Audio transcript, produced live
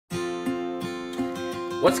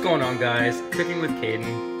What's going on, guys? Cooking with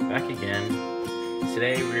Cadeyrn, back again.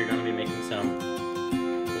 Today we're going to be making some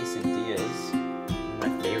quesadillas.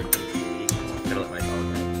 One of my favorite things to eat. I'm gonna let my dog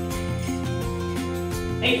out.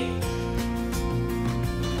 Hey!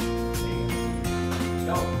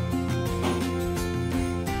 Go!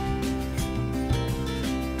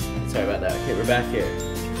 Sorry about that. Okay, we're back here.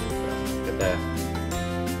 Got the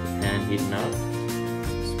pan heating up.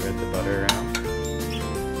 Spread the butter around.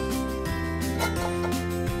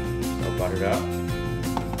 Buttered up. Put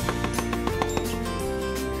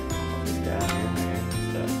this down here and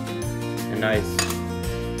stuff. And nice.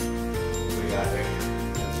 What we got here?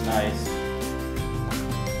 That's nice.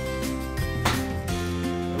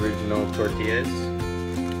 Original tortillas.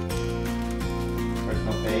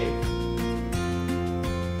 Personal fave.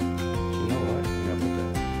 You know what?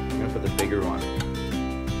 I'm gonna put the bigger one on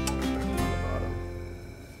the bottom.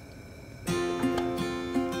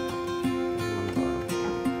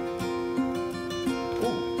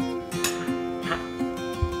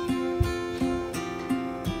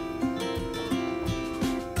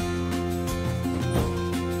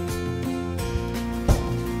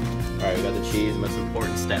 Alright, we got the cheese. Most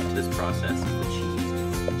important step to this process is the cheese.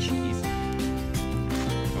 The cheese.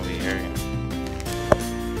 Over here.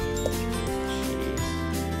 Cheese.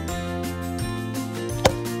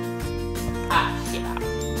 Ah, yeah.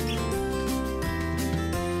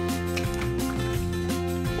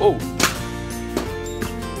 Whoa.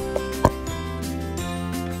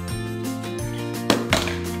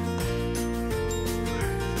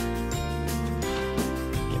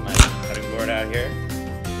 Get my cutting board out here.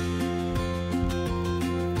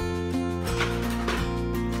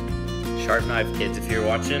 Sharp knife, kids. If you're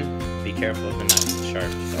watching, be careful of the knife. It's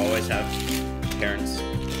sharp. Just always have parents'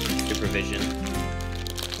 supervision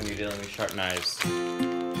when you're dealing with sharp knives.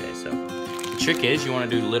 Okay, so the trick is you want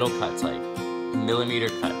to do little cuts, like millimeter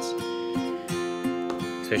cuts,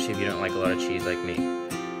 especially if you don't like a lot of cheese like me.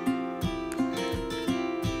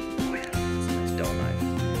 Oh yeah, it's a nice dull knife.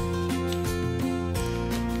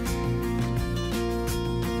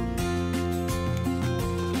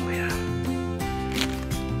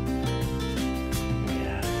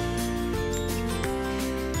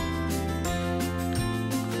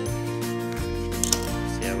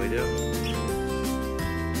 We do.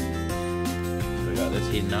 So we got this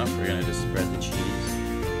heating up. We're gonna just spread the cheese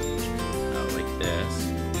out like this.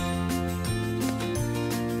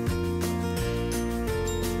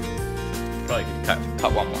 Probably could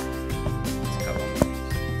cut one more. Let's cut one more.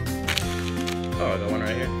 Oh, I got one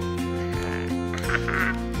right here.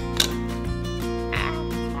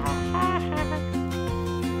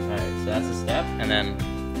 Alright, so that's a step, and then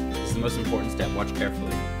this is the most important step. Watch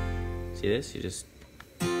carefully. See this? You just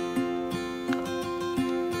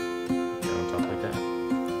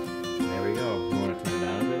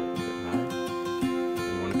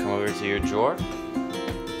over to your drawer. You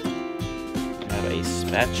have a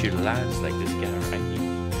spatula just like this guy right here.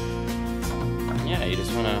 Yeah, you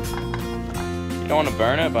just wanna, you don't wanna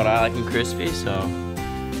burn it, but I like them crispy, so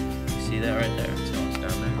you see that right there. It's almost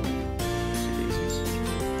down there.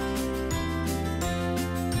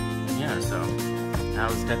 Yeah, so now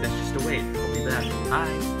the step is just to wait. We'll be back.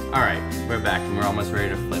 Hi. Alright, we're back and we're almost ready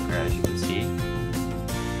to flip her, as you can see.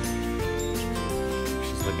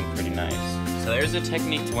 She's looking pretty nice. So there's a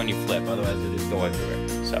technique to when you flip, otherwise it'll just go everywhere.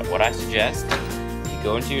 So what I suggest, you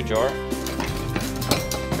go into your drawer,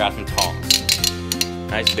 grab some tongs.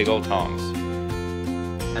 Nice big old tongs.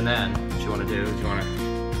 And then what you want to do is you want to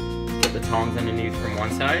get the tongs underneath from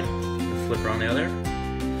one side, and flip her on the other.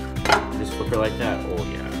 Just flip her like that. Oh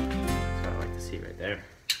yeah, that's what I like to see right there.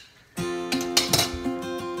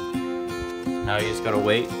 Now you just gotta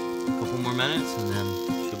wait a couple more minutes and then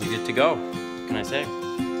she'll be good to go. What can I say?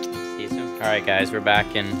 Alright guys, we're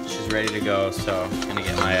back and she's ready to go, so I'm gonna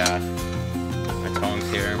get my my tongs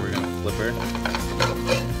here and we're gonna flip her.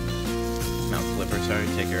 Not flip her, sorry,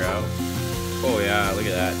 take her out. Oh yeah, look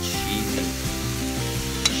at that. Cheesy.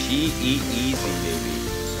 Easy, baby.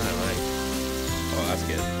 I like. Oh, that's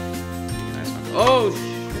good. Nice one. Oh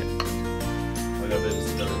shit. We got a bit of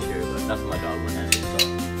spillage here, but that's what my dog went in,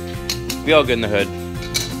 so we all good in the hood.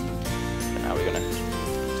 But now we're gonna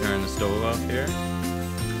turn the stove off here.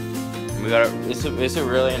 We got it's a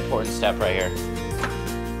really important step right here.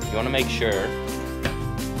 You want to make sure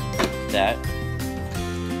that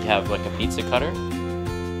you have like a pizza cutter.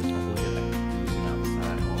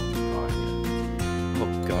 Oh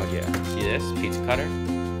god, yeah. See this? Pizza cutter.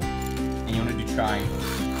 And you want to do triangles.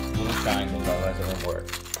 Little triangles, otherwise it won't work.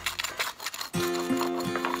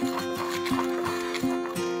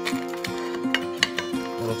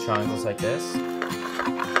 Little triangles like this.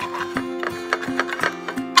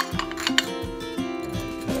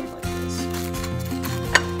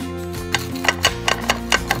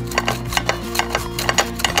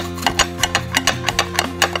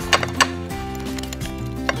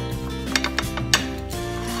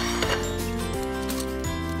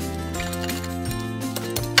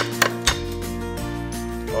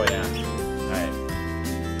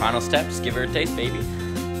 final steps, give her a taste, baby.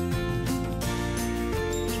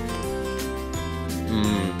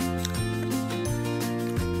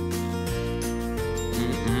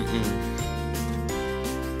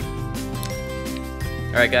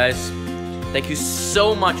 Alright guys, thank you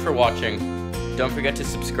so much for watching. Don't forget to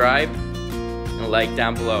subscribe and like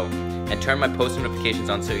down below. And turn my post notifications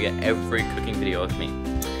on so you get every cooking video of me.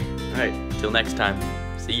 Alright, till next time.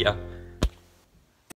 See ya.